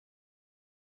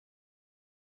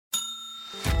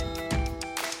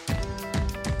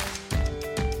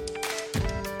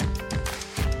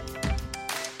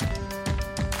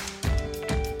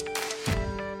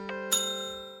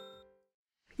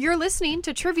You're listening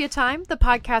to Trivia Time, the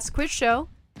podcast quiz show.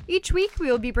 Each week, we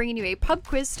will be bringing you a pub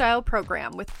quiz style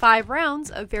program with 5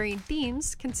 rounds of varying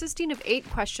themes consisting of 8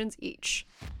 questions each.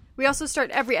 We also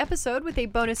start every episode with a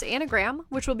bonus anagram,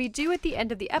 which will be due at the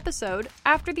end of the episode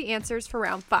after the answers for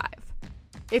round 5.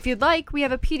 If you'd like, we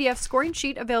have a PDF scoring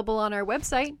sheet available on our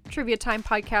website,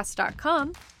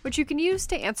 triviatimepodcast.com, which you can use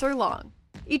to answer along.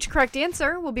 Each correct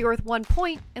answer will be worth 1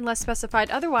 point unless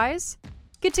specified otherwise.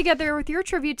 Get together with your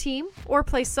trivia team or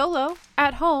play solo,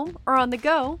 at home, or on the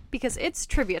go because it's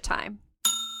trivia time.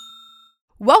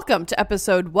 Welcome to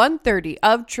episode 130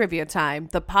 of Trivia Time,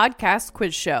 the podcast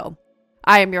quiz show.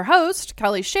 I am your host,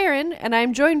 Kelly Sharon, and I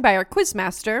am joined by our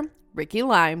quizmaster, Ricky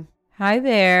Lime. Hi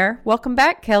there. Welcome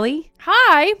back, Kelly.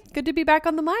 Hi. Good to be back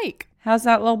on the mic. How's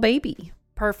that little baby?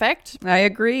 Perfect. I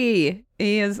agree.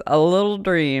 He is a little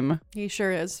dream. He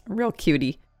sure is. A real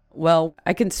cutie. Well,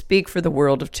 I can speak for the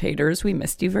world of taters. We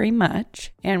missed you very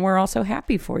much, and we're also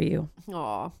happy for you.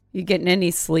 Aw. You getting any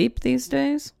sleep these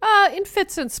days? In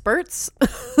fits and spurts.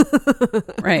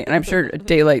 Right, and I'm sure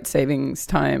daylight savings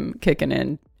time kicking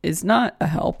in is not a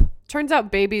help. Turns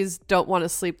out babies don't want to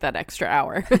sleep that extra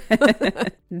hour.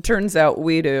 Turns out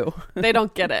we do. They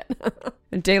don't get it.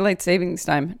 Daylight savings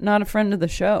time, not a friend of the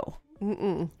show.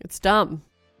 It's dumb.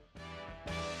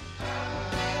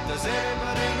 Does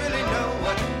anybody really know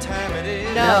what time it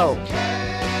is? No.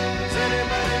 Does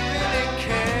anybody really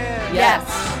care?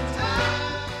 Yes.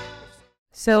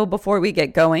 So before we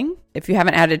get going, if you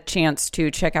haven't had a chance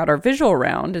to check out our visual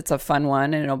round, it's a fun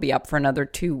one and it'll be up for another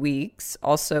 2 weeks.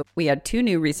 Also, we had 2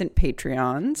 new recent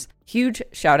Patreons. Huge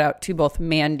shout out to both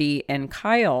Mandy and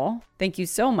Kyle. Thank you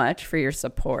so much for your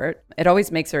support. It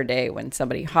always makes our day when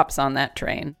somebody hops on that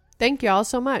train. Thank you all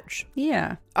so much.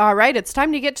 Yeah. All right, it's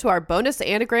time to get to our bonus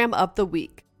anagram of the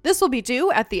week. This will be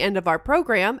due at the end of our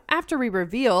program after we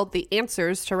reveal the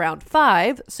answers to round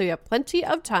 5, so you have plenty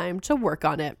of time to work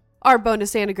on it. Our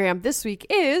bonus anagram this week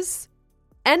is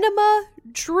Enema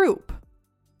Droop.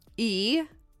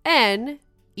 ENEMADROOP.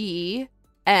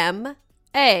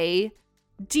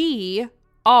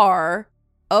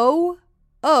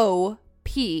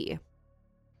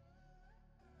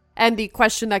 And the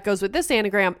question that goes with this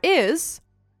anagram is,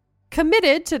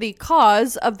 committed to the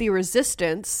cause of the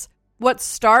resistance, what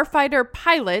starfighter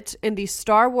pilot in the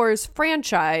Star Wars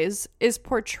franchise is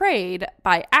portrayed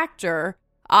by actor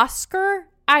Oscar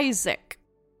Isaac?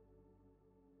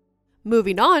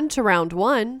 Moving on to round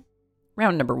 1.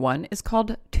 Round number 1 is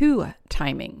called 2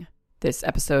 timing. This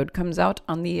episode comes out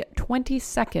on the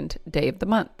 22nd day of the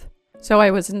month. So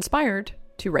I was inspired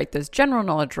to write this general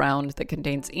knowledge round that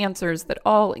contains answers that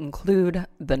all include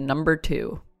the number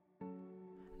 2.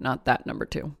 Not that number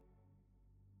 2.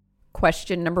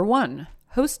 Question number 1,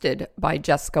 hosted by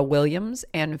Jessica Williams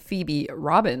and Phoebe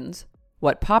Robbins,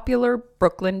 what popular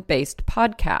Brooklyn-based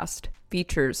podcast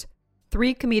features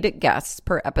 3 comedic guests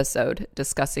per episode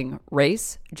discussing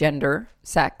race, gender,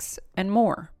 sex, and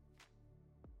more?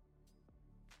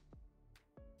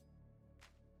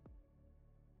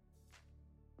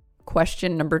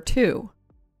 Question number 2.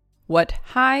 What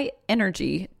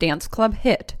high-energy dance club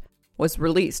hit was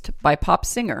released by pop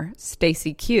singer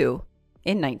Stacey Q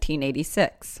in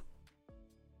 1986?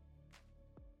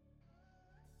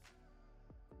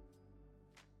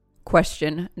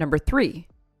 Question number 3.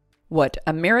 What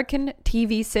American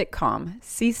TV sitcom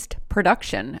ceased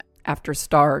production after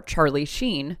star Charlie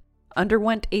Sheen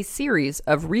underwent a series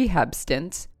of rehab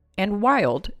stints and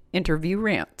wild interview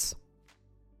rants?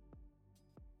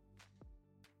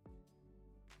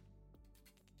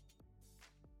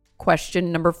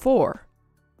 Question number 4.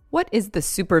 What is the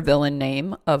supervillain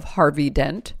name of Harvey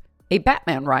Dent, a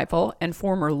Batman rival and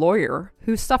former lawyer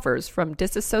who suffers from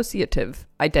dissociative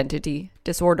identity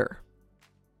disorder?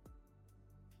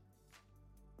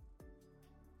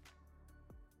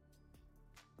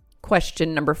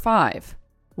 Question number 5.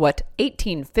 What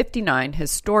 1859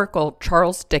 historical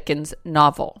Charles Dickens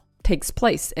novel takes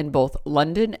place in both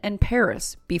London and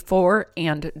Paris before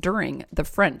and during the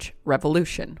French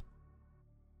Revolution?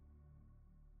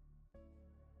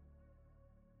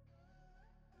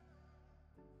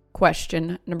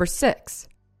 Question number 6.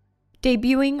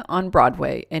 Debuting on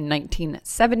Broadway in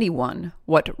 1971,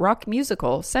 what rock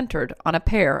musical centered on a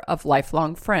pair of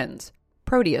lifelong friends,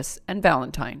 Proteus and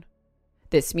Valentine?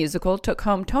 This musical took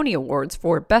home Tony Awards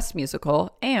for Best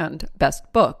Musical and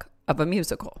Best Book of a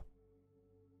Musical.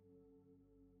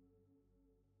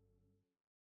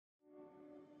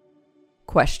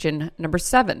 Question number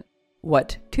 7.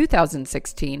 What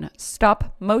 2016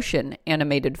 stop-motion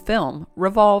animated film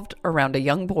revolved around a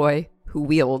young boy who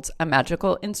wields a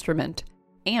magical instrument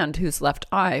and whose left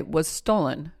eye was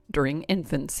stolen during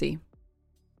infancy?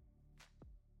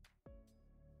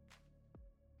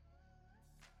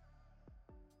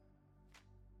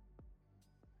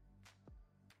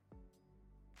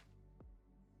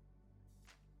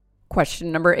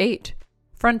 Question number 8.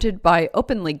 Fronted by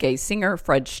openly gay singer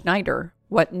Fred Schneider,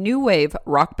 what new wave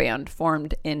rock band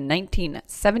formed in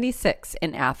 1976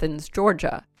 in Athens,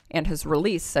 Georgia, and has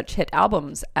released such hit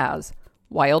albums as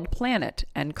Wild Planet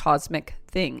and Cosmic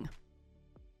Thing?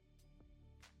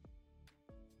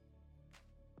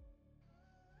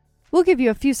 We'll give you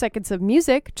a few seconds of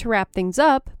music to wrap things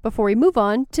up before we move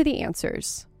on to the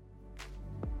answers.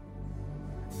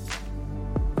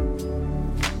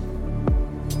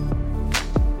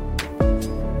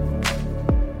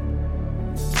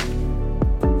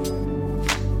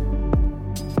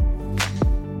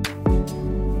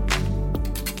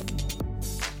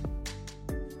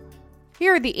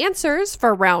 Here are the answers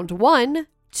for round 1,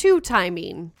 2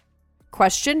 timing.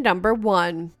 Question number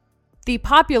 1. The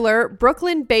popular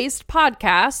Brooklyn-based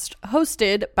podcast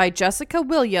hosted by Jessica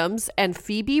Williams and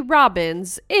Phoebe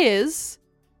Robbins is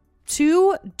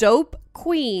 2 Dope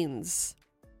Queens.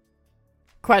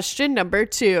 Question number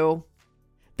 2.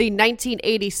 The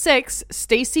 1986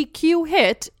 Stacey Q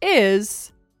hit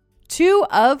is 2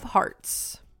 of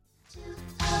Hearts. 2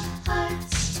 of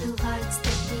hearts, 2 hearts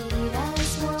that beat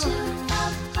as one. 2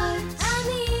 of hearts, I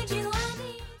need you, I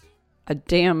need you. A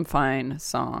damn fine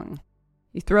song.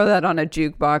 You throw that on a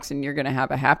jukebox and you're going to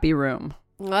have a happy room.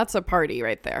 Well, that's a party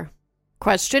right there.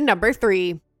 Question number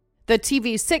 3. The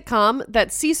TV sitcom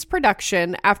that ceased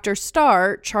production after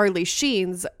star Charlie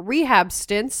Sheen's rehab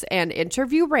stints and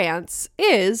interview rants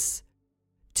is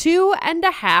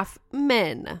 2.5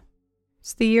 Men.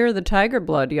 It's the year of the tiger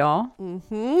blood, y'all.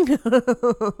 Mm-hmm.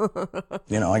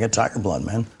 You know, I got tiger blood,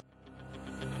 man.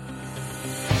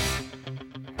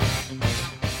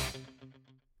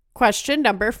 Question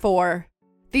number 4.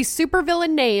 The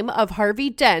supervillain name of Harvey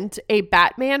Dent, a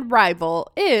Batman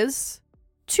rival, is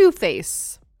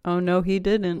Two-Face. Oh, no, he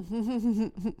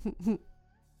didn't.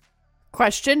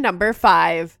 Question number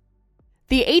 5.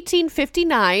 The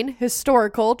 1859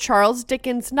 historical Charles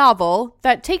Dickens novel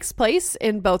that takes place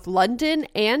in both London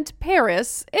and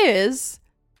Paris is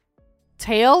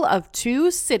Tale of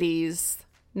Two Cities.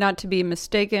 Not to be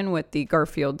mistaken with the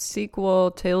Garfield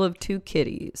sequel, Tale of Two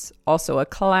Kitties. Also a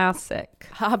classic.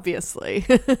 Obviously.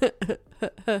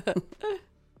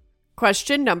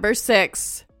 Question number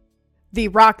 6. The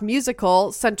rock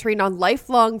musical centering on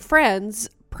lifelong friends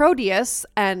Proteus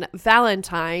and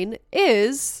Valentine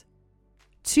is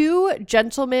 2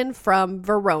 Gentlemen from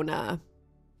Verona.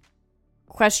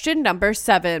 Question number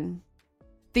 7.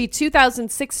 The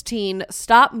 2016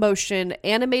 stop-motion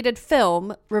animated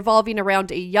film revolving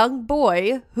around a young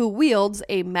boy who wields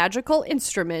a magical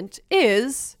instrument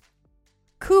is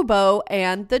Kubo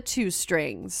and the Two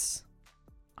Strings.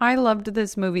 I loved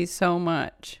this movie so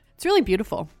much. It's really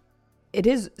beautiful. It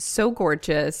is so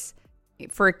gorgeous.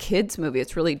 For a kid's movie,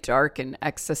 it's really dark and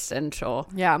existential.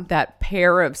 Yeah. That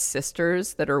pair of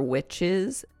sisters that are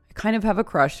witches, I kind of have a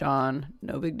crush on.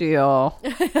 No big deal.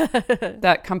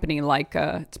 That company,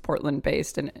 Leica, it's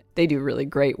Portland-based, and they do really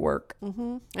great work.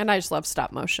 Mm-hmm. And I just love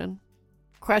stop motion.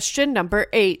 Question number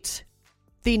 8.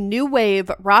 The new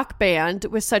wave rock band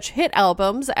with such hit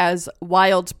albums as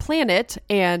Wild Planet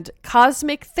and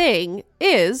Cosmic Thing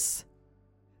is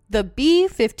the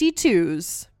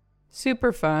B-52s.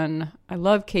 Super fun. I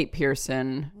love Kate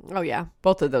Pearson. Oh, yeah.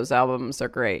 Both of those albums are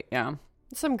great, yeah.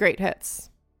 Some great hits.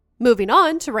 Moving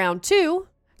on to round 2.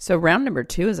 So round number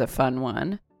 2 is a fun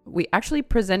one. We actually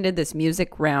presented this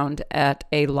music round at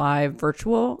a live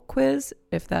virtual quiz,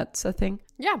 if that's a thing.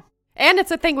 Yeah. And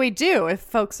it's a thing we do if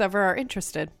folks ever are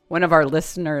interested. One of our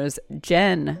listeners,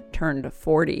 Jen, turned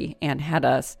 40 and had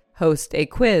us host a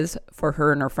quiz for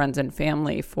her and her friends and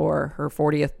family for her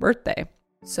 40th birthday.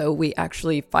 So we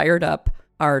actually fired up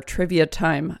our Trivia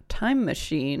Time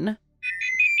machine,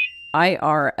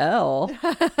 IRL,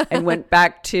 and went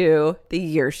back to the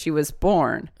year she was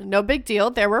born. No big deal.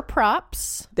 There were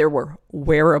props. There were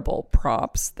wearable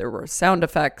props. There were sound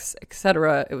effects,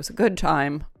 etc. It was a good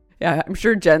time. Yeah, I'm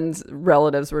sure Jen's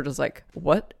relatives were just like,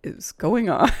 what is going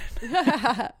on?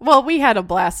 Well, we had a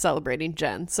blast celebrating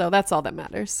Jen, so that's all that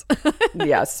matters.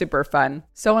 Yeah, super fun.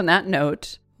 So on that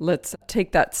note, let's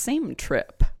take that same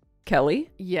trip.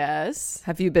 Kelly, Yes.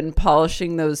 have you been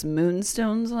polishing those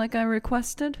moonstones like I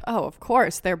requested? Oh, of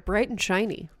course. They're bright and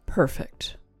shiny.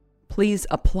 Perfect. Please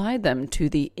apply them to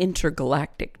the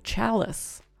intergalactic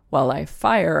chalice while I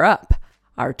fire up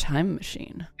our time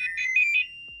machine.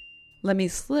 Let me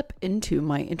slip into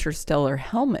my interstellar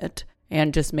helmet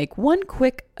and just make one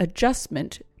quick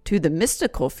adjustment to the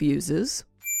mystical fuses.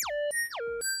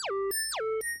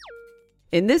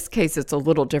 In this case, it's a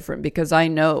little different because I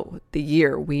know the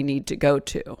year we need to go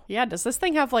to. Yeah, does this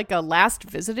thing have like a last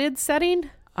visited setting?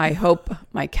 I hope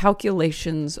my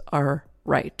calculations are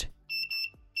right.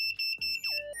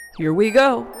 Here we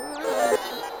go.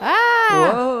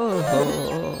 Ah!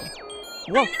 Whoa.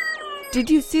 Whoa.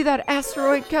 Did you see that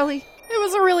asteroid, Kelly? It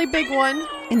was a really big one.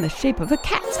 In the shape of a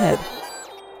cat's head.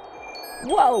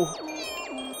 Whoa.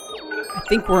 I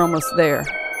think we're almost there.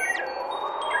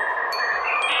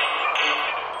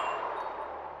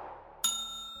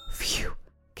 Phew.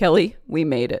 Kelly, we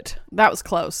made it. That was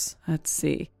close. Let's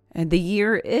see. And the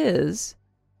year is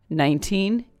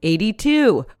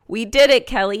 1982. We did it,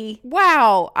 Kelly.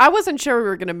 Wow. I wasn't sure we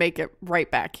were going to make it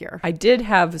right back here. I did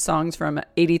have songs from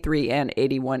 83 and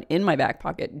 81 in my back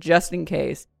pocket just in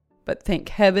case, but thank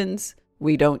heavens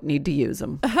we don't need to use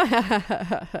them.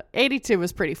 82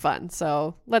 was pretty fun,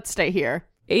 so let's stay here.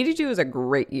 82 is a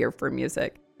great year for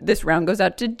music. This round goes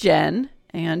out to Jen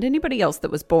and anybody else that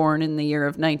was born in the year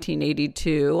of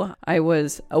 1982. I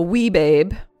was a wee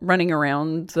babe running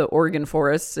around the Oregon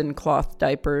forests in cloth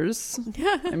diapers,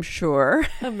 I'm sure.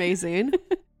 Amazing.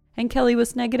 And Kelly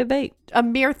was -8. A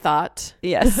mere thought.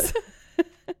 Yes.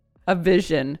 A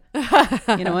vision.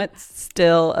 You know what?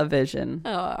 Still a vision.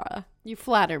 You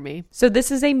flatter me. So this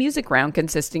is a music round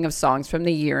consisting of songs from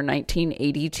the year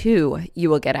 1982. You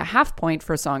will get a half point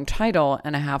for song title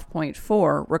and a half point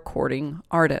for recording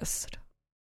artist.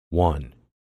 1.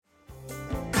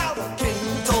 How the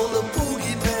king told the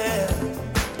boogie bear,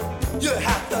 you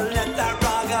have to let that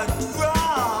rocket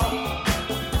drop.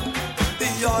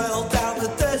 The oil down the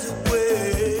desert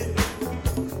way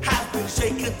has been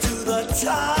shaken to the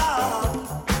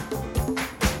top.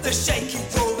 The shaky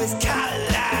drove his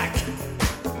Cadillac.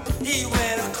 He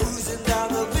went cruising down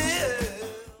the bill.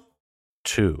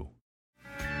 2.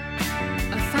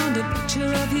 I found a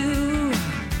picture of you.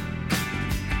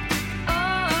 Oh,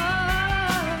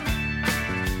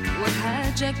 what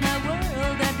hijacked my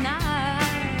world at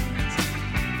night.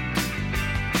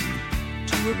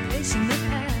 To a place in the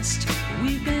past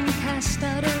we've been cast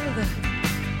out of.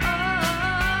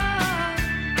 Oh.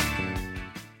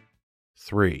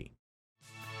 3.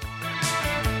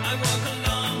 I walk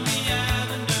along the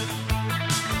avenue.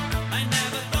 I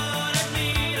never thought I'd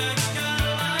meet a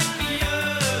girl like you.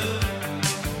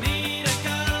 Meet a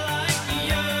girl like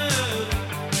you.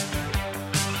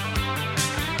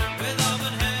 With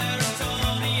auburn hair and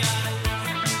tawny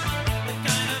eyes. The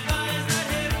kind of eyes that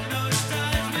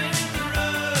hypnotize me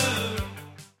through.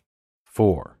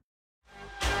 4.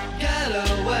 Get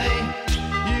away.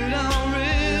 You don't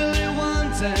really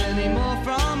want any more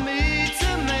from me to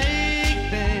make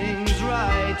things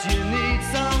right. You need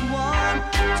someone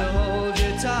to hold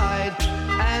you tight,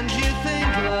 and you think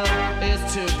love is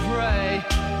to pray.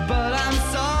 But I'm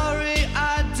sorry,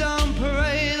 I don't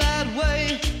pray that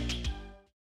way.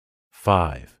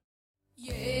 5.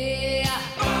 Yeah.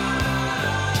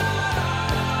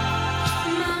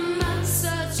 Mama's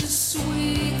such a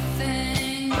sweet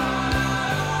thing. I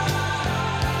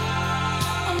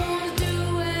wanna do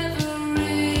everything.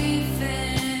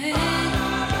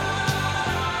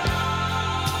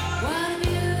 What a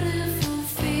beautiful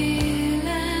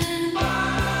feeling.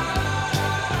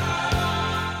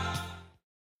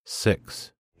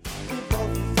 6.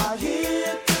 Out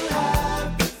here to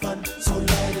have fun, so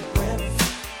let it rip.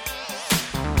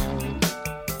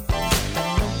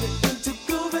 Get into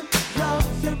grooving,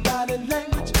 love your body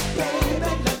language, baby.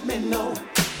 Let me know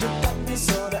you got me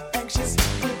sorta anxious.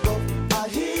 We both are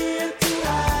here to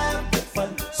have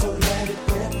fun, so let it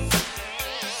rip.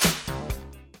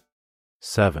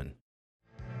 7.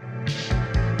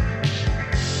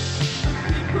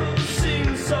 People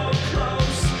seem so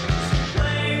close,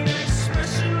 playing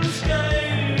expressions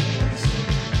games.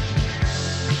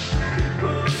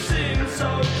 People seem so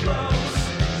close,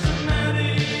 so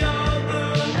many other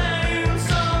names.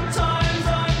 Sometimes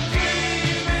I'm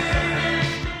dreaming.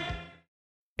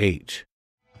 8.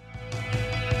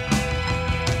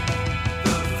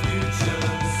 The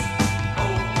future's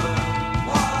open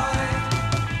wide.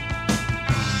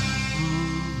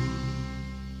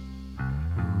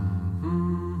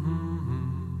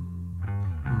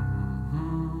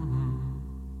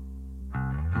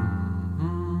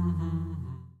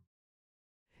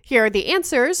 Here are the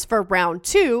answers for round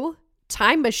 2,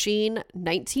 Time Machine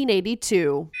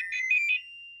 1982.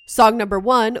 Song number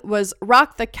 1 was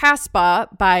Rock the Casbah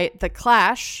by The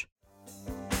Clash.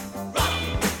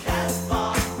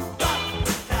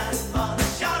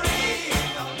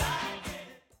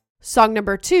 Song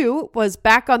number 2 was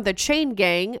Back on the Chain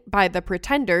Gang by The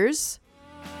Pretenders.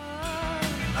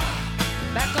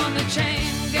 Back on the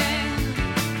chain gang.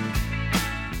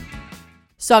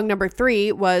 Song number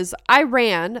 3 was I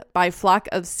Ran by Flock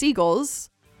of Seagulls.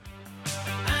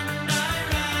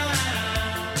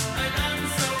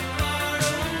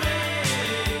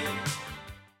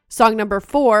 Song number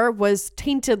 4 was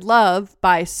Tainted Love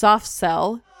by Soft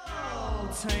Cell.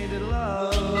 Tainted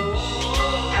love.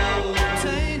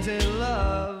 Tainted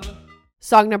love.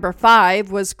 Song number 5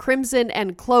 was Crimson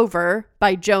and Clover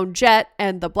by Joan Jett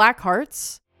and the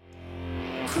Blackhearts.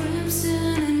 Crimson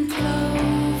and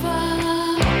clover.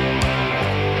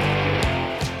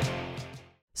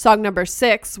 Song number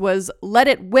 6 was Let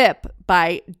It Whip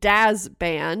by Daz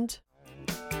Band.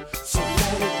 So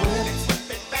let it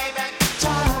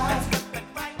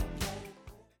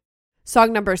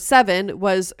Song number 7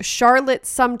 was Charlotte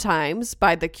Sometimes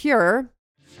by The Cure.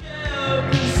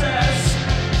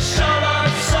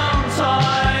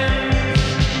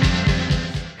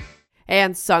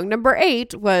 And song number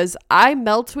 8 was I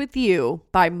Melt With You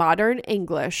by Modern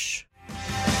English.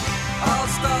 I'll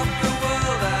stop the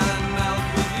world and melt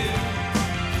with you.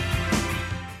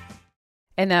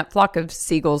 And that Flock of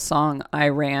Seagulls song, I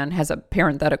Ran, has a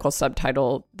parenthetical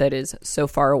subtitle that is So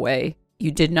Far Away. You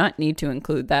did not need to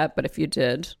include that, but if you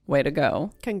did, way to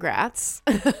go. Congrats.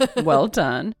 Well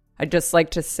done. I'd just like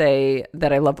to say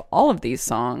that I love all of these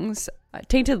songs.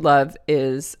 Tainted Love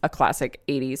is a classic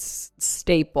 80s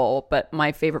staple, but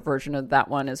my favorite version of that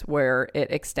one is where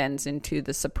it extends into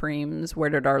the Supremes' Where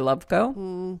Did Our Love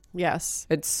Go? Yes.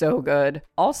 It's so good.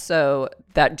 Also,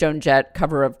 that Joan Jett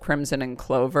cover of Crimson and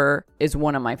Clover is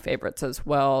one of my favorites as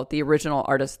well. The original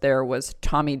artist there was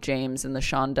Tommy James and the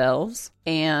Shondells.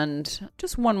 And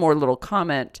just one more little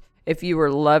comment. If you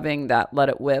were loving that Let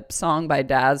It Whip song by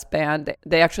Daz Band,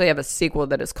 they actually have a sequel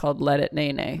that is called Let It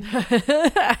Nay Nay.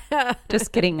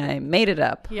 Just kidding, I made it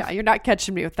up. Yeah, you're not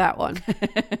catching me with that one.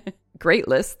 Great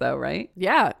list though, right?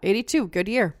 Yeah, 82. Good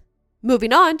year.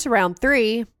 Moving on to round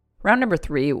 3. Round number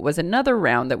 3 was another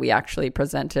round that we actually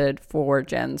presented for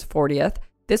Jen's 40th.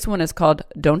 This one is called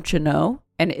Don't You Know?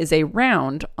 And is a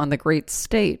round on the great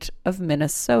state of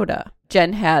Minnesota.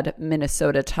 Jen had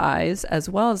Minnesota ties, as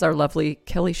well as our lovely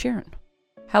Kelly Sharon.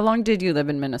 How long did you live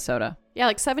in Minnesota? Yeah,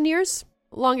 like 7 years.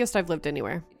 Longest I've lived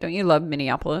anywhere. Don't you love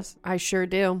Minneapolis? I sure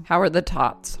do. How are the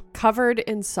tots? Covered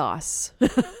in sauce.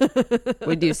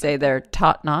 Would you say they're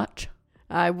top-notch?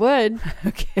 I would.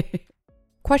 Okay.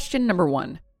 Question number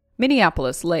 1.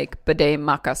 Minneapolis Lake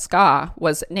Bde-Maka-Ska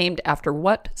was named after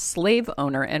what slave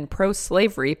owner and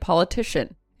pro-slavery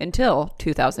politician until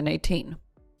 2018?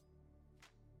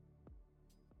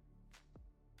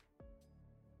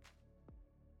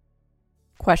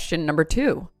 Question number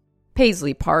 2.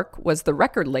 Paisley Park was the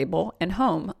record label and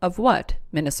home of what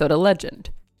Minnesota legend?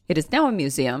 It is now a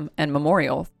museum and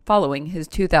memorial following his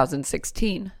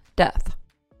 2016 death.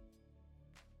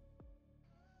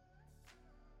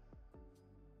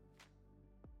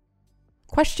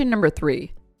 Question number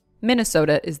 3.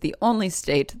 Minnesota is the only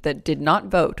state that did not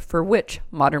vote for which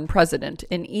modern president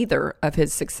in either of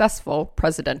his successful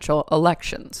presidential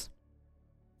elections?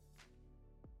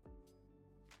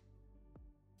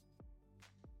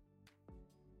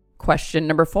 Question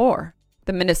number 4.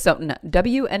 The Minnesotan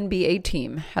WNBA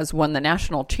team has won the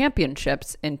national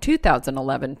championships in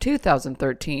 2011,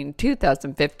 2013,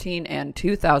 2015, and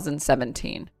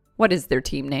 2017. What is their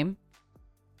team name?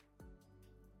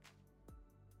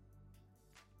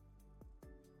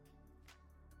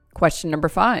 Question number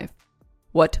 5.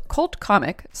 What cult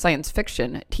comic science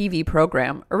fiction TV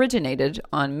program originated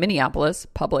on Minneapolis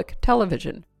Public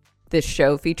Television? This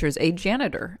show features a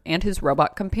janitor and his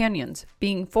robot companions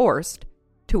being forced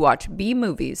to watch B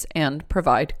movies and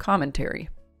provide commentary.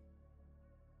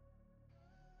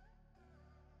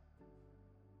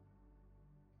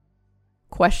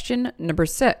 Question number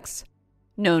 6.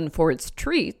 Known for its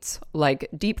treats like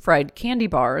deep-fried candy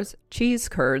bars, cheese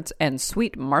curds, and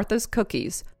Sweet Martha's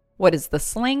cookies, what is the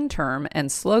slang term and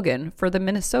slogan for the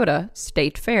Minnesota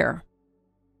State Fair?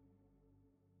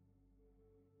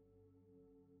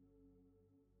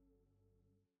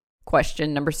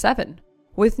 Question number 7.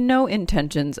 With no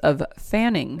intentions of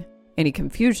fanning any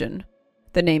confusion,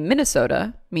 the name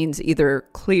Minnesota means either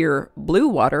clear blue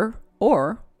water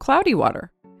or cloudy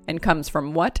water and comes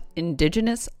from what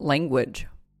indigenous language?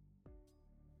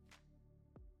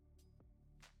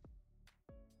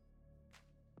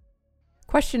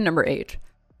 Question number 8.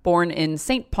 Born in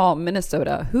St. Paul,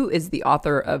 Minnesota, who is the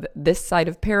author of This Side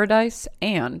of Paradise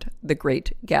and The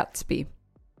Great Gatsby?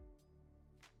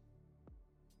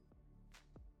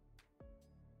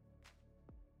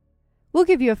 We'll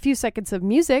give you a few seconds of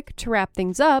music to wrap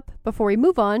things up before we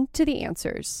move on to the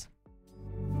answers.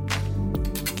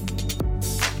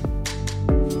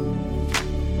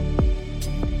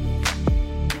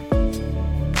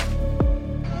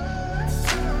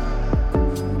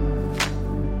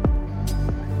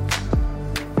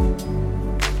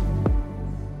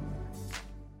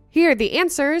 Here are the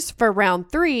answers for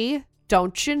round 3,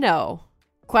 Don't You Know?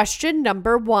 Question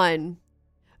number 1.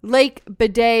 Lake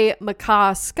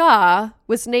Bidé-Maka-Ska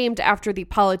was named after the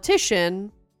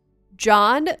politician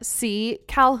John C.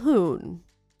 Calhoun.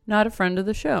 Not a friend of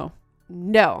the show.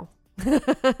 No.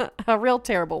 A real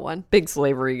terrible one. Big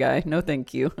slavery guy. No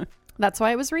thank you. That's why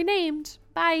it was renamed.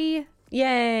 Bye.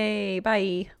 Yay.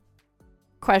 Bye.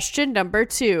 Question number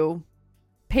 2.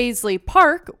 Paisley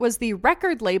Park was the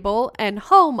record label and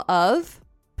home of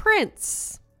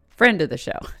Prince. Friend of the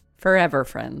show. Forever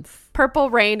friends. Purple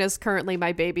Rain is currently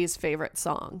my baby's favorite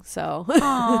song, so.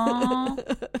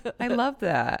 Aww. I love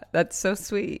that. That's so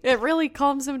sweet. It really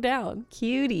calms him down.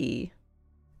 Cutie.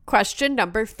 Question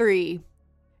number 3.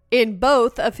 In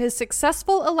both of his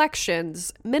successful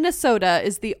elections, Minnesota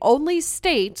is the only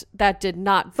state that did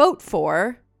not vote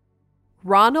for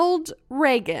Ronald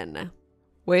Reagan.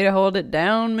 Way to hold it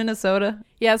down, Minnesota.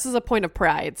 Yeah, this is a point of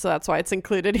pride, so that's why it's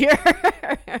included here.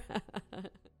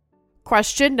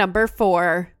 Question number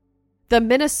 4. The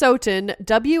Minnesotan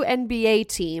WNBA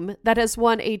team that has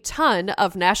won a ton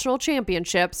of national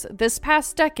championships this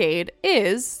past decade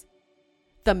is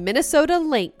the Minnesota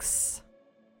Lynx.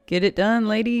 Get it done,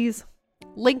 ladies.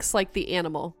 Lynx like the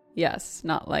animal. Yes,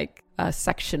 not like a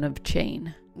section of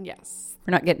chain. Yes.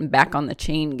 We're not getting back on the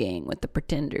chain gang with the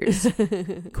pretenders.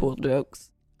 Cool jokes.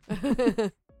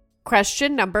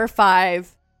 Question number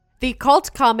 5. The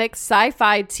cult comic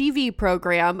sci-fi TV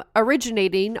program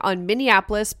originating on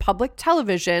Minneapolis Public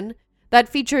Television that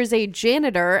features a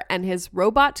janitor and his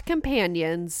robot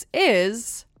companions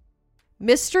is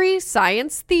Mystery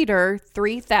Science Theater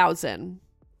 3000.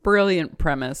 Brilliant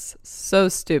premise. So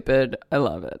stupid. I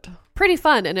love it. Pretty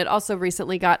fun, and it also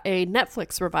recently got a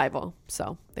Netflix revival.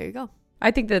 So there you go. I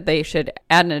think that they should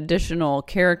add an additional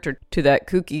character to that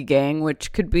kooky gang,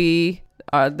 which could be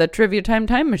the Trivia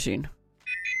Time Machine.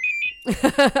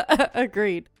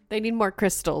 Agreed. They need more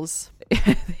crystals.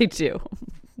 They do.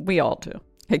 We all do.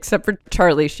 Except for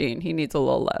Charlie Sheen. He needs a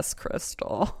little less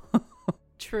crystal.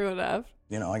 True enough.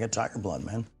 You know, I got tiger blood,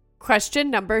 man. Question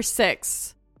number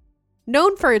 6.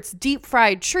 Known for its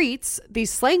deep-fried treats, the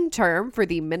slang term for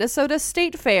the Minnesota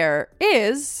State Fair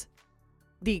is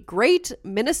the Great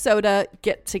Minnesota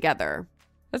Get-Together.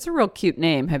 That's a real cute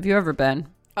name. Have you ever been?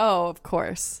 Oh, of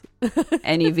course.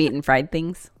 And you've eaten fried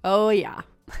things? Oh, yeah.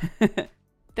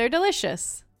 They're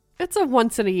delicious. It's a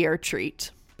once-in-a-year treat,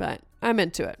 but I'm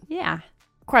into it. Yeah.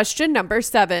 Question number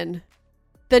 7.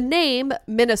 The name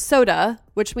Minnesota,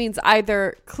 which means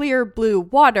either clear blue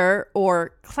water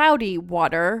or cloudy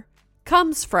water,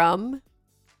 comes from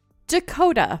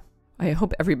Dakota. I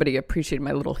hope everybody appreciated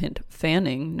my little hint.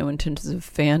 Fanning. No intentions of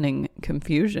fanning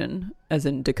confusion, as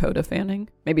in Dakota Fanning.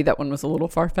 Maybe that one was a little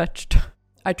far-fetched.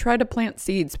 I try to plant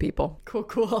seeds, people.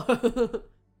 Cool.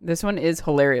 This one is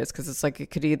hilarious because it's like it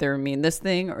could either mean this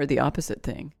thing or the opposite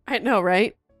thing. I know,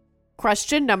 right?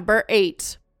 Question number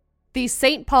 8. The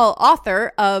St. Paul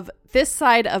author of This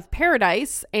Side of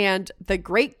Paradise and The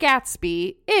Great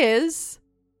Gatsby is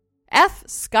F.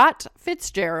 Scott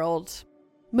Fitzgerald.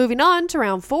 Moving on to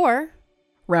round 4.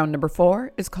 Round number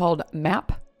 4 is called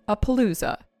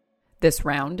Map-a-Palooza. This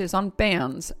round is on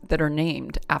bands that are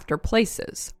named after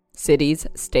places, cities,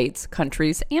 states,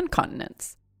 countries, and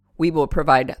continents. We will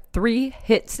provide 3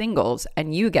 hit singles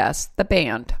and you guess the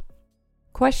band.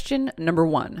 Question number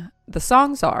 1. The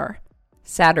songs are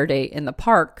Saturday in the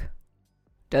Park,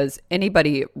 Does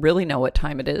Anybody Really Know What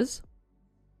Time It Is?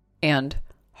 And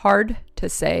Hard to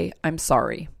Say I'm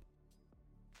Sorry.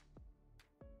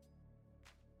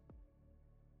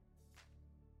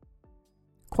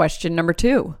 Question number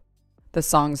 2. The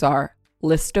songs are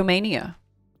Listomania,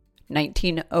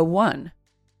 1901,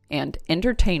 and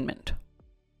Entertainment.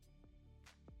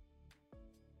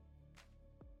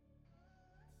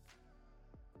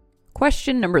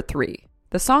 Question number 3.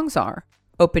 The songs are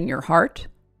Open Your Heart,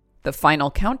 The Final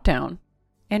Countdown,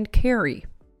 and Carrie.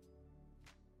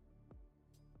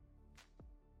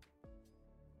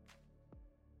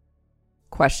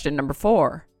 Question number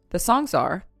 4. The songs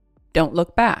are Don't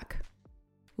Look Back,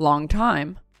 Long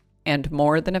Time, and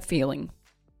More Than a Feeling.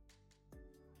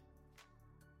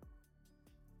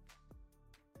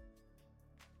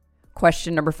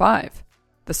 Question number 5.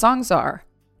 The songs are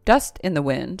Dust in the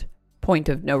Wind, Point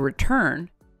of No Return,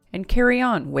 and Carry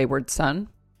On, Wayward Son.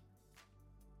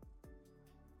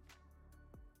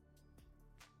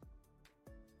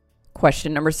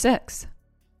 Question number 6.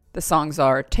 The songs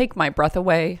are Take My Breath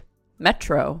Away,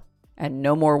 Metro, and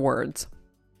No More Words.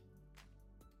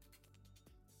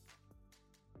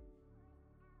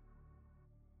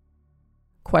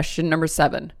 Question number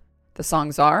 7. The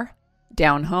songs are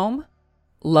Down Home,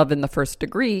 Love in the First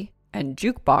Degree, and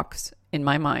Jukebox in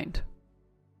my mind.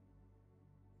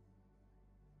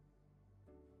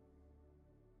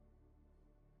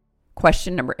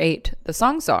 Question number 8. The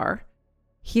songs are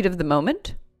Heat of the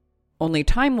Moment, Only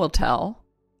Time Will Tell,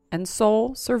 and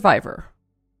Soul Survivor.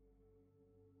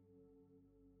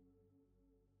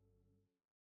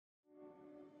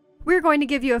 We're going to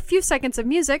give you a few seconds of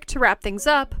music to wrap things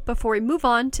up before we move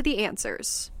on to the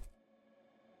answers.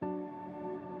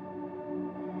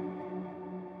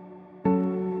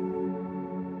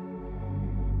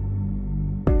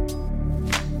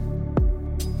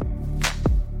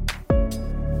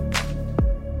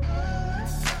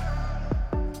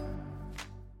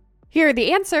 Here are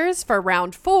the answers for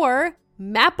round 4,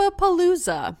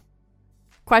 Mapapalooza.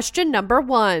 Question number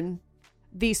 1.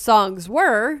 The songs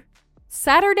were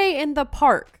Saturday in the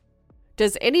Park,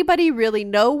 Does Anybody Really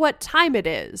Know What Time It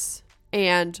Is?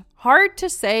 And Hard to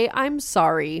Say I'm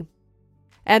Sorry.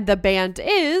 And the band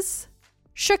is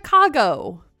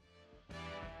Chicago.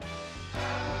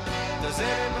 Does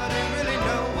anybody really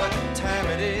know what time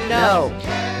it is? No.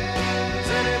 Does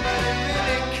anybody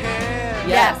really care?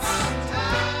 Yes.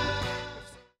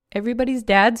 Everybody's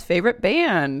dad's favorite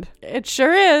band. It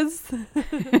sure is.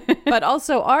 But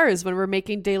also ours when we're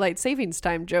making daylight savings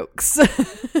time jokes.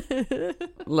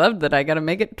 Love that I got to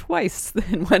make it twice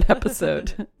in one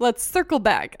episode. Let's circle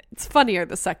back. It's funnier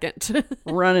the second.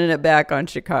 Running it back on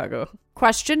Chicago.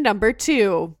 Question number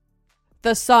 2.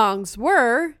 The songs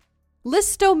were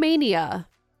Listomania,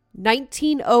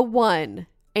 1901,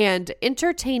 and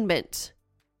Entertainment.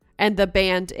 And the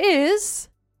band is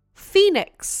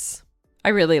Phoenix. I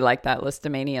really like that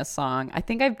Listomania song. I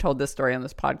think I've told this story on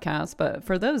this podcast, but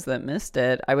for those that missed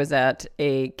it, I was at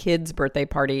a kid's birthday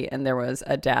party and there was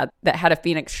a dad that had a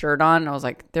Phoenix shirt on. And I was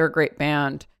like, they're a great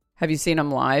band. Have you seen them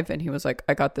live? And he was like,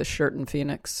 I got this shirt in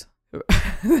Phoenix.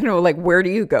 Like, where do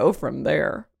you go from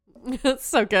there? That's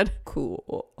so good.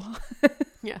 Cool.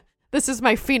 Yeah. This is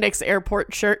my Phoenix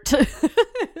airport shirt.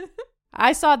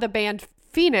 I saw the band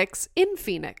Phoenix in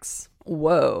Phoenix.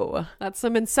 Whoa. That's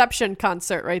some Inception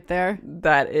concert right there.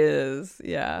 That is,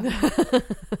 yeah.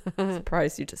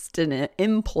 Surprised you just didn't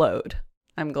implode.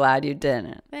 I'm glad you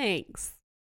didn't. Thanks.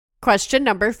 Question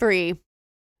number 3.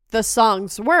 The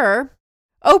songs were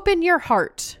Open Your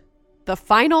Heart, The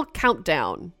Final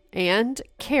Countdown, and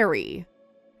Carrie.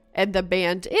 And the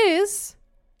band is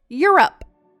Europe.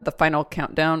 The Final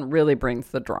Countdown really brings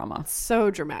the drama. So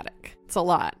dramatic. It's a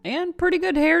lot. And pretty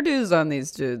good hairdos on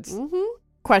these dudes. Mm-hmm.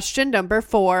 Question number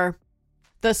 4.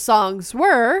 The songs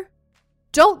were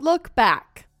Don't Look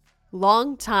Back,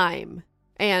 Long Time,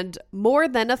 and More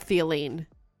Than a Feeling.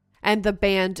 And the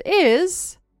band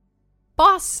is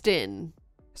Boston.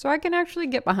 So I can actually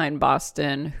get behind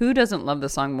Boston. Who doesn't love the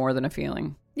song More Than a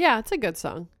Feeling? Yeah, it's a good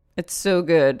song. It's so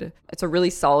good. It's a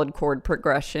really solid chord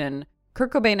progression.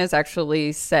 Kurt Cobain has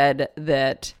actually said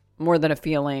that More Than a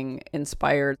Feeling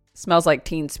inspired Smells Like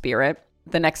Teen Spirit.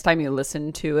 The next time you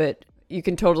listen to it, you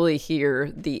can totally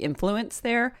hear the influence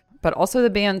there. But also the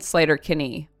band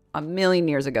Sleater-Kinney a million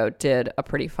years ago did a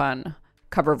pretty fun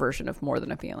cover version of More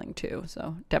Than a Feeling too.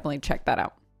 So definitely check that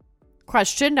out.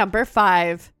 Question number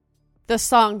 5. The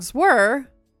songs were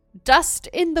Dust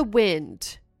in the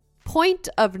Wind, Point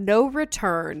of No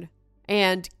Return,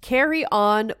 and Carry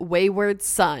On Wayward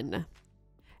Son.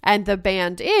 And the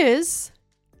band is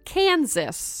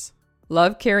Kansas.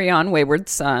 Love Carry On Wayward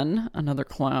Son, another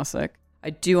classic. I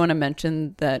do want to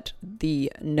mention that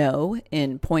the no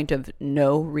in Point of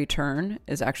No Return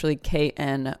is actually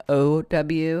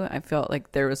KNOW. I felt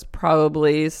like there was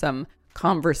probably some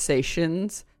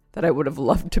conversations that I would have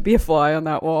loved to be a fly on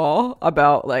that wall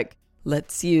about, like,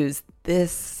 let's use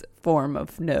this form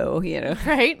of no, you know.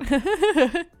 Right?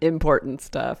 Important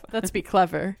stuff. Let's be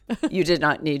clever. You did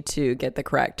not need to get the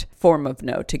correct form of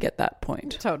no to get that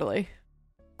point. Totally.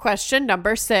 Question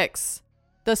number 6.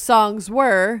 The songs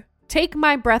were Take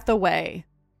My Breath Away,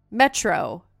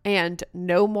 Metro, and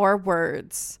No More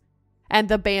Words. And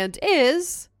the band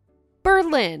is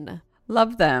Berlin.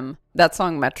 Love them. That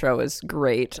song Metro is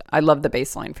great. I love the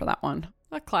bass line for that one.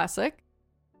 A classic.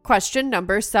 Question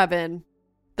number 7.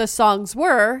 The songs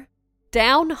were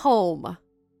Down Home,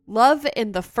 Love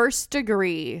in the First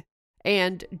Degree,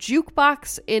 and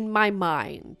Jukebox in My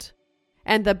Mind.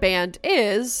 And the band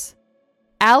is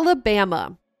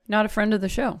Alabama. Not a friend of the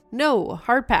show. No,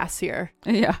 hard pass here.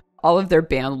 Yeah. All of their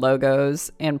band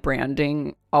logos and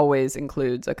branding always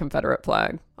includes a Confederate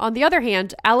flag. On the other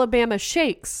hand, Alabama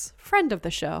Shakes, friend of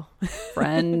the show.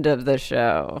 Friend of the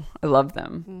show. I love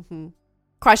them. Mm-hmm.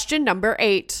 Question number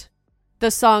 8.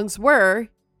 The songs were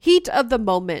Heat of the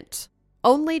Moment,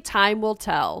 Only Time Will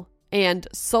Tell, and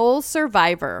Soul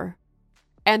Survivor.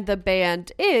 And the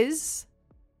band is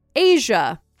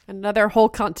Asia. Another whole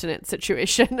continent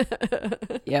situation.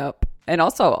 Yep. And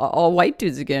also, all white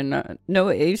dudes again. No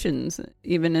Asians,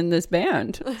 even in this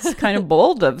band. It's kind of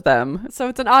bold of them. So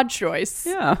it's an odd choice.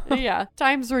 Yeah. Yeah.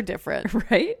 Times were different.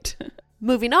 Right?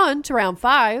 Moving on to round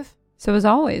 5. So as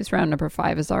always, round number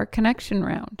 5 is our connection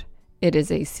round. It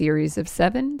is a series of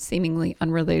 7 seemingly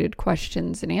unrelated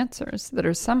questions and answers that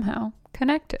are somehow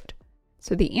connected.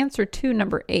 So the answer to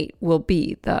number 8 will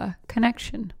be the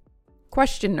connection.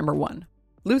 Question number 1.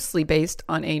 Loosely based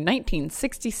on a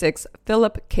 1966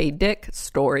 Philip K. Dick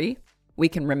story, We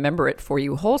Can Remember It For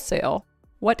You Wholesale,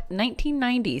 what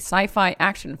 1990 sci-fi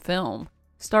action film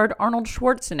starred Arnold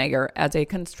Schwarzenegger as a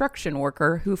construction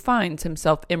worker who finds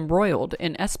himself embroiled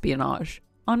in espionage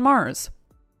on Mars?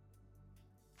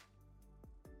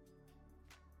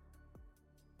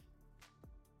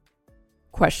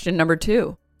 Question number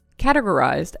 2.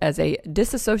 Categorized as a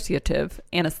dissociative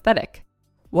anesthetic,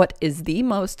 what is the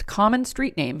most common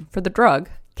street name for the drug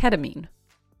ketamine?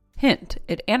 Hint,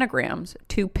 it anagrams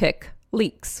to pick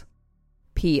leaks.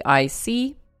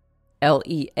 P-I-C-L-E-A-K-S.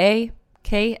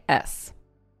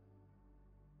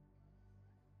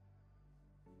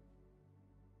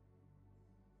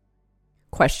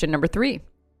 Question number 3.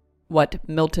 What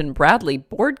Milton Bradley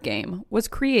board game was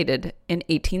created in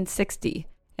 1860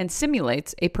 and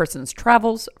simulates a person's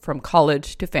travels from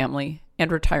college to family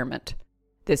and retirement?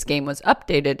 This game was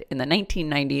updated in the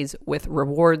 1990s with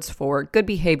rewards for good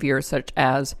behavior such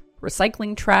as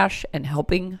recycling trash and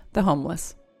helping the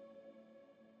homeless.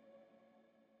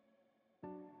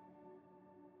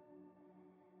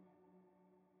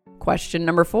 Question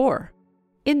number 4.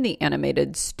 In the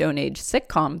animated Stone Age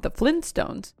sitcom The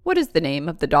Flintstones, what is the name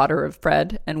of the daughter of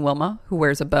Fred and Wilma who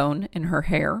wears a bone in her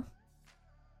hair?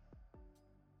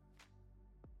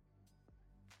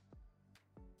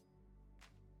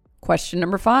 Question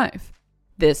number 5.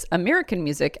 This American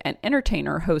music and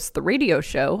entertainer hosts the radio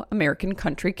show American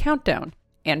Country Countdown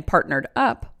and partnered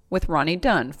up with Ronnie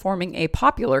Dunn, forming a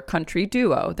popular country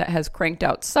duo that has cranked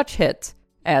out such hits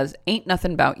as Ain't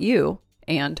Nothin' 'Bout You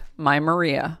and My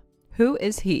Maria. Who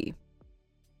is he?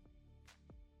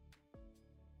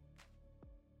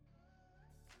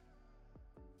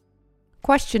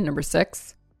 Question number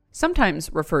 6.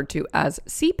 Sometimes referred to as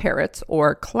sea parrots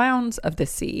or clowns of the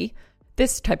sea,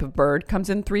 this type of bird comes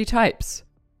in 3 types: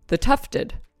 the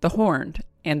tufted, the horned,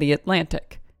 and the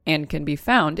Atlantic, and can be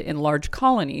found in large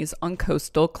colonies on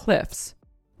coastal cliffs.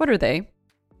 What are they?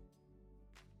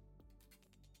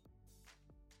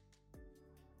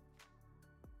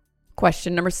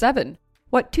 Question number 7.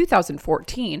 What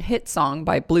 2014 hit song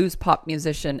by blues pop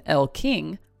musician Elle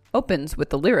King opens with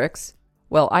the lyrics,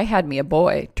 "Well, I had me a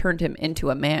boy, turned him into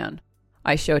a man.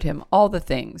 I showed him all the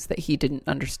things that he didn't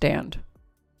understand"?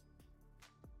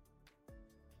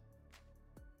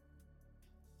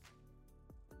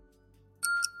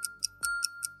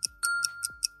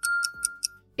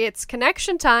 It's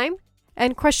connection time,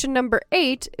 and question number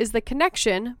 8 is the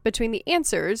connection between the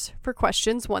answers for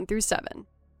questions 1 through 7.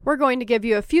 We're going to give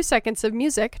you a few seconds of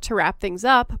music to wrap things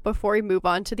up before we move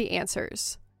on to the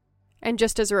answers. And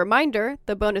just as a reminder,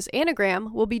 the bonus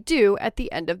anagram will be due at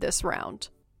the end of this round.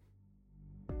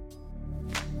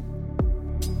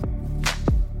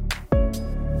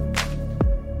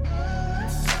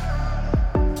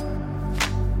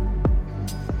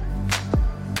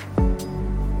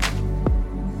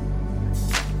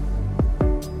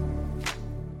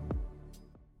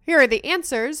 Here are the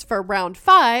answers for round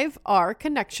 5, our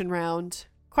connection round.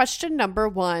 Question number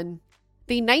 1.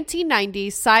 The 1990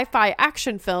 sci-fi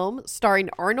action film starring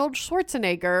Arnold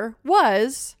Schwarzenegger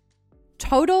was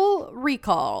Total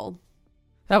Recall.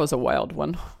 That was a wild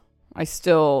one. I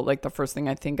still, the first thing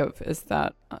I think of is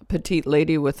that petite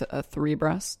lady with 3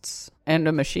 breasts and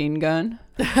a machine gun.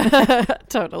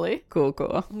 Totally.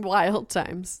 Cool. Wild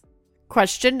times.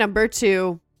 Question number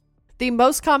 2. The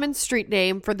most common street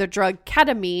name for the drug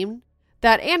ketamine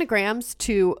that anagrams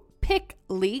to pick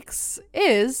leaks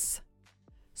is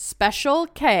Special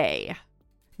K.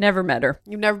 Never met her.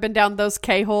 You've never been down those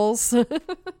K-holes?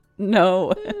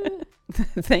 No.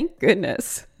 Thank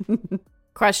goodness.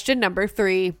 Question number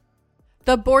 3.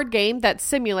 The board game that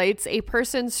simulates a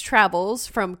person's travels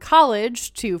from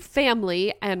college to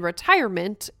family and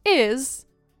retirement is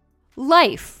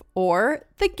Life, or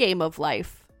The Game of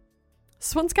Life.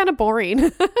 This one's kind of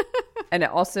boring. And it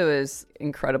also is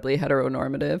incredibly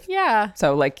heteronormative. Yeah.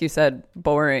 So like you said,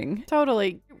 boring.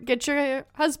 Totally. Get your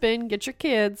husband, get your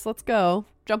kids, let's go.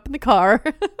 Jump in the car.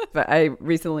 But I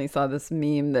recently saw this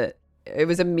meme that it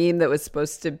was a meme that was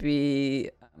supposed to be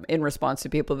in response to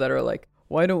people that are like,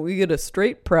 why don't we get a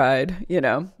straight pride? You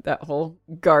know, that whole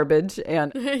garbage.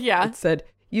 And Yeah. it said,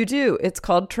 You do. It's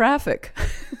called traffic.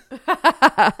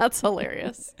 That's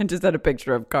hilarious. And just had a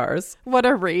picture of cars. What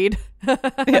a read.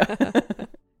 Yeah.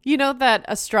 You know that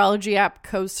astrology app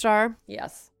CoStar?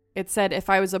 Yes. It said if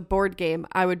I was a board game,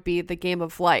 I would be the game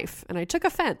of life. And I took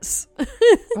offense.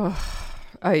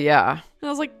 Yeah. I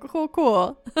was like,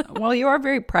 cool. Well, you are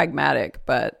very pragmatic,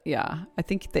 but yeah, I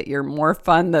think that you're more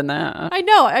fun than that. I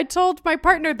know. I told my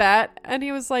partner that, and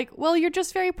he was like, well, you're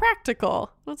just very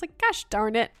practical. I was like, gosh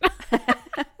darn it.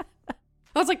 I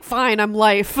was like, fine, I'm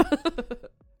life.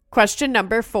 Question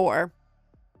number 4.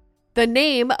 The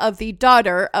name of the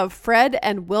daughter of Fred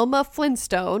and Wilma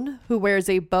Flintstone, who wears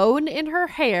a bone in her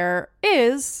hair,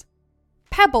 is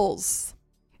Pebbles.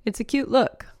 It's a cute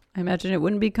look. I imagine it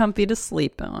wouldn't be comfy to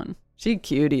sleep on. She's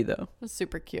cutie, though. That's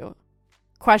super cute.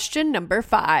 Question number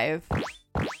 5.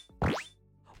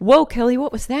 Whoa, Kelly,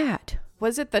 what was that?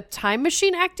 Was it the time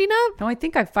machine acting up? No, I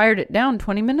think I fired it down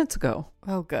 20 minutes ago.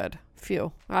 Oh, good.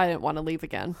 Phew. I didn't want to leave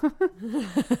again.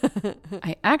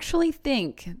 I actually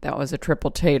think that was a triple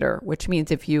tater, which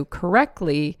means if you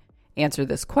correctly answer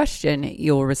this question,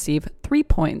 you'll receive 3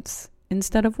 points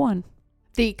instead of 1.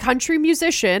 The country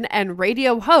musician and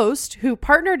radio host who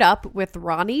partnered up with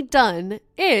Ronnie Dunn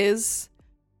is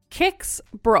Kix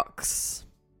Brooks.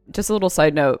 Just a little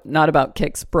side note, not about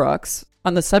Kix Brooks.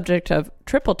 On the subject of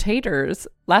triple taters,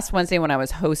 last Wednesday when I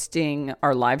was hosting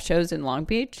our live shows in Long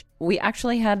Beach, we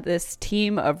actually had this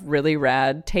team of really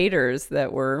rad taters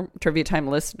that were Trivia Time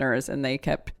listeners, and they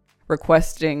kept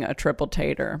requesting a triple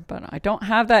tater. But I don't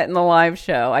have that in the live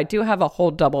show. I do have a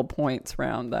whole double points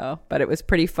round, though. But it was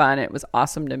pretty fun. It was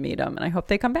awesome to meet them, and I hope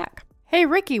they come back. Hey,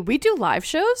 Ricky, we do live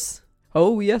shows?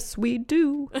 Oh, yes, we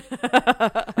do.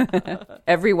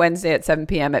 Every Wednesday at 7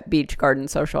 p.m. at Beach Garden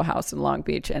Social House in Long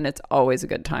Beach, and it's always a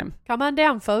good time. Come on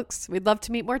down, folks. We'd love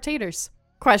to meet more taters.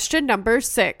 Question number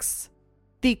 6.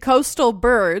 The coastal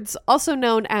birds, also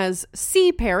known as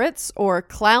sea parrots or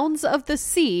clowns of the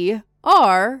sea,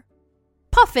 are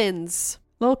puffins.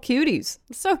 Little cuties.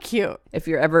 So cute. If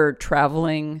you're ever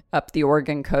traveling up the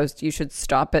Oregon coast, you should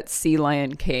stop at Sea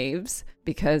Lion Caves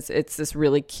because it's this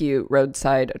really cute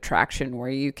roadside attraction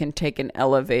where you can take an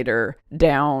elevator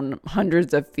down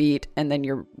hundreds of feet and then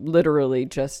you're literally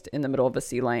just in the middle of a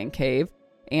sea lion cave.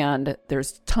 And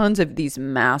there's tons of these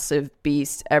massive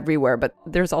beasts everywhere, but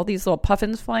there's all these little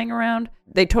puffins flying around.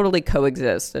 They totally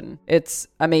coexist, and it's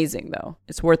amazing, though.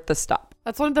 It's worth the stop.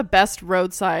 That's one of the best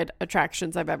roadside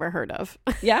attractions I've ever heard of.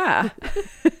 Yeah.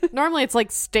 Normally it's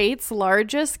like state's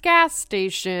largest gas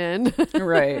station.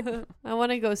 Right. I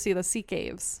want to go see the sea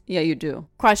caves. Yeah, you do.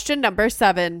 Question number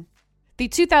 7. The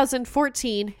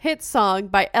 2014 hit song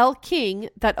by Elle King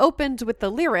that opened with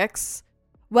the lyrics,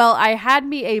 "Well, I had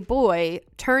me a boy,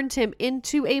 turned him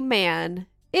into a man,"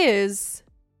 is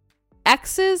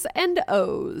X's and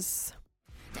O's.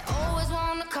 They always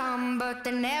wanna come, but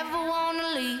they never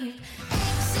wanna leave.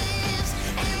 X's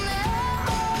and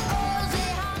O's,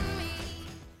 they haunt me.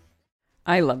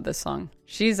 I love this song.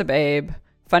 She's a babe.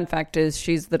 Fun fact is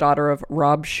she's the daughter of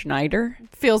Rob Schneider.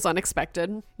 Feels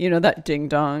unexpected. You know that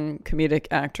ding-dong comedic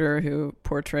actor who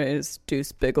portrays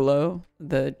Deuce Bigelow,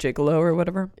 the gigolo or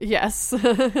whatever? Yes.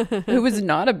 Who was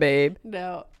not a babe.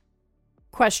 No.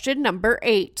 Question number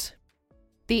 8.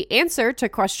 The answer to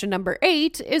question number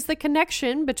 8 is the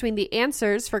connection between the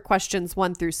answers for questions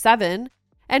 1 through 7.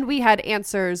 And we had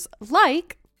answers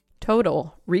like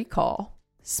Total Recall,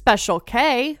 Special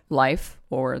K, Life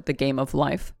or the Game of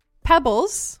Life,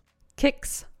 Pebbles,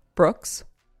 Kix Brooks,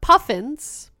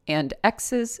 Puffins, and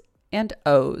X's and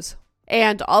O's.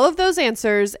 and all of those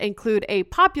answers include a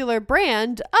popular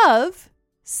brand of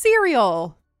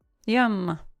cereal.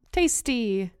 Yum.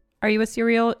 Tasty. Are you a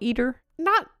cereal eater?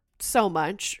 Not so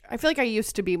much. I feel like I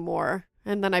used to be more.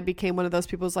 And then I became one of those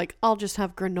people who's like, I'll just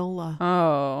have granola.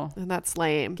 Oh, And that's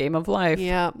lame. Game of Life.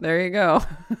 Yeah. There you go.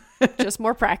 Just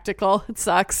more practical. It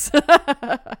sucks.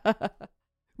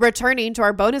 Returning to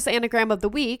our bonus anagram of the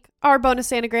week, our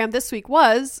bonus anagram this week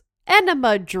was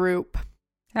Enema Droop.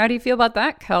 How do you feel about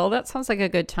that, Kel? That sounds like a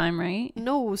good time, right?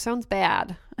 No, sounds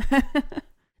bad.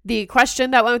 The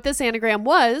question that went with this anagram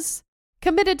was,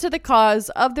 committed to the cause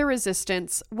of the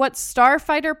resistance, what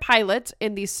starfighter pilot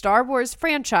in the Star Wars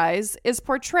franchise is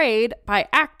portrayed by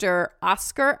actor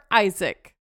Oscar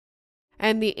Isaac?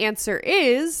 And the answer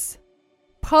is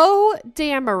Poe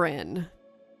Dameron.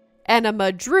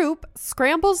 Enema Droop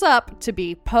scrambles up to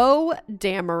be Poe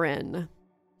Dameron.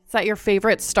 Is that your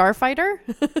favorite starfighter?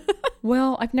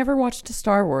 Well, I've never watched a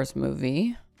Star Wars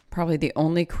movie. Probably the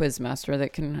only quizmaster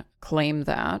that can claim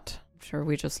that. I'm sure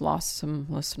we just lost some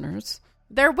listeners.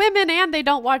 They're women and they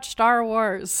don't watch Star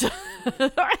Wars.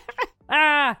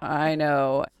 I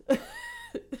know.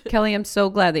 Kelly, I'm so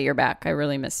glad that you're back. I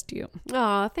really missed you.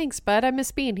 Aw, thanks, bud. I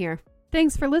miss being here.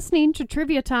 Thanks for listening to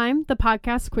Trivia Time, the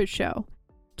podcast quiz show.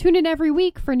 Tune in every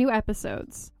week for new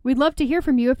episodes. We'd love to hear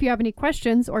from you if you have any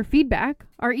questions or feedback.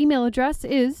 Our email address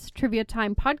is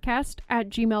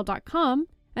triviatimepodcast@gmail.com,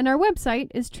 and our website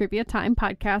is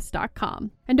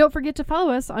triviatimepodcast.com. And don't forget to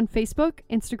follow us on Facebook,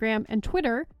 Instagram, and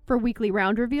Twitter for weekly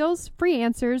round reveals, free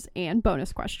answers, and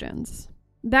bonus questions.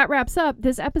 That wraps up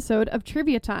this episode of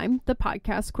Trivia Time, the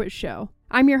podcast quiz show.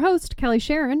 I'm your host, Kelly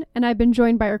Sharon, and I've been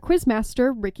joined by our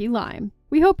quizmaster, Ricky Lime.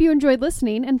 We hope you enjoyed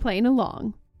listening and playing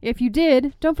along. If you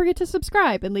did, don't forget to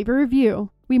subscribe and leave a review.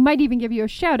 We might even give you a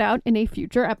shout out in a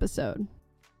future episode.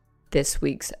 This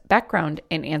week's background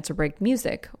and answer break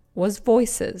music was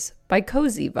Voices by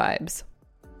Cozy Vibes.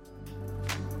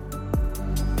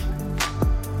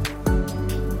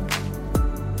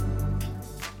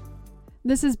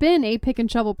 This has been a Pick and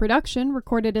Shovel production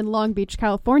recorded in Long Beach,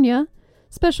 California.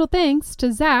 Special thanks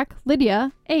to Zach,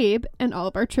 Lydia, Abe, and all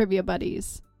of our trivia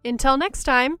buddies. Until next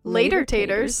time, later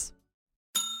taters.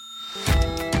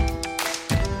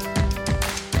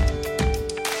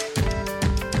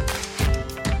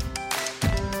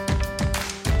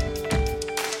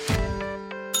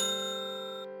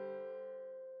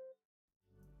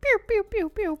 Pew, pew, pew,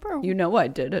 pew, pew. You know I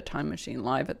did a time machine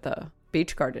live at the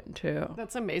Beach Garden too.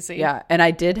 That's amazing. Yeah, and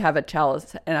I did have a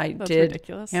chalice, and I That's did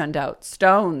ridiculous. hand out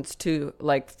stones to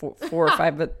like four or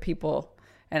five people,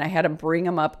 and I had them bring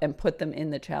them up and put them in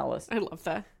the chalice, I love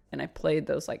that. and I played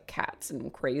those like cats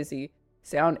and crazy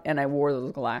sound, and I wore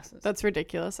those glasses, That's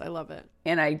ridiculous. I love it.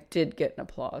 and I did get an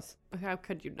applause. How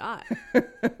could you not?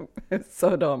 It's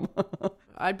so dumb.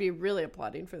 I'd be really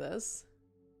applauding for this.